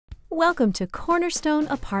Welcome to Cornerstone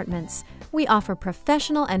Apartments. We offer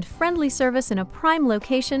professional and friendly service in a prime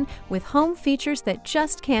location with home features that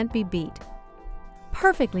just can't be beat.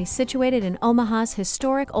 Perfectly situated in Omaha's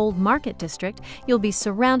historic Old Market District, you'll be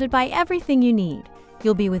surrounded by everything you need.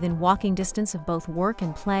 You'll be within walking distance of both work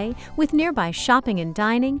and play, with nearby shopping and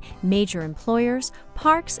dining, major employers,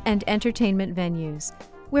 parks, and entertainment venues.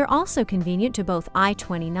 We're also convenient to both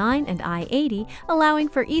I-29 and I-80, allowing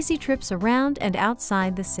for easy trips around and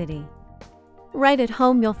outside the city. Right at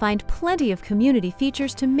home, you'll find plenty of community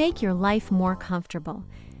features to make your life more comfortable.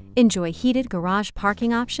 Enjoy heated garage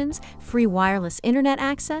parking options, free wireless internet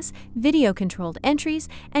access, video-controlled entries,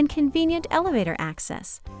 and convenient elevator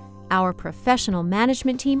access. Our professional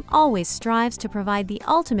management team always strives to provide the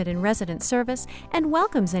ultimate in resident service and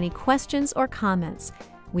welcomes any questions or comments.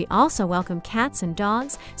 We also welcome cats and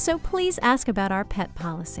dogs, so please ask about our pet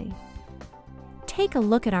policy. Take a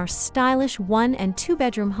look at our stylish 1- and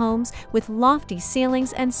 2-bedroom homes with lofty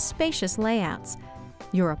ceilings and spacious layouts.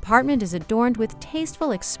 Your apartment is adorned with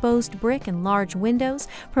tasteful exposed brick and large windows,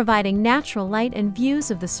 providing natural light and views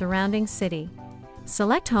of the surrounding city.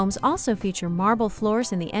 Select homes also feature marble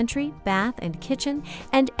floors in the entry, bath, and kitchen,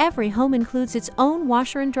 and every home includes its own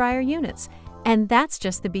washer and dryer units. And that's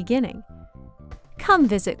just the beginning. Come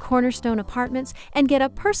visit Cornerstone Apartments and get a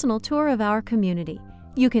personal tour of our community.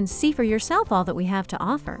 You can see for yourself all that we have to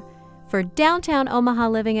offer. For downtown Omaha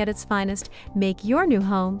living at its finest, make your new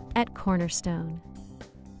home at Cornerstone.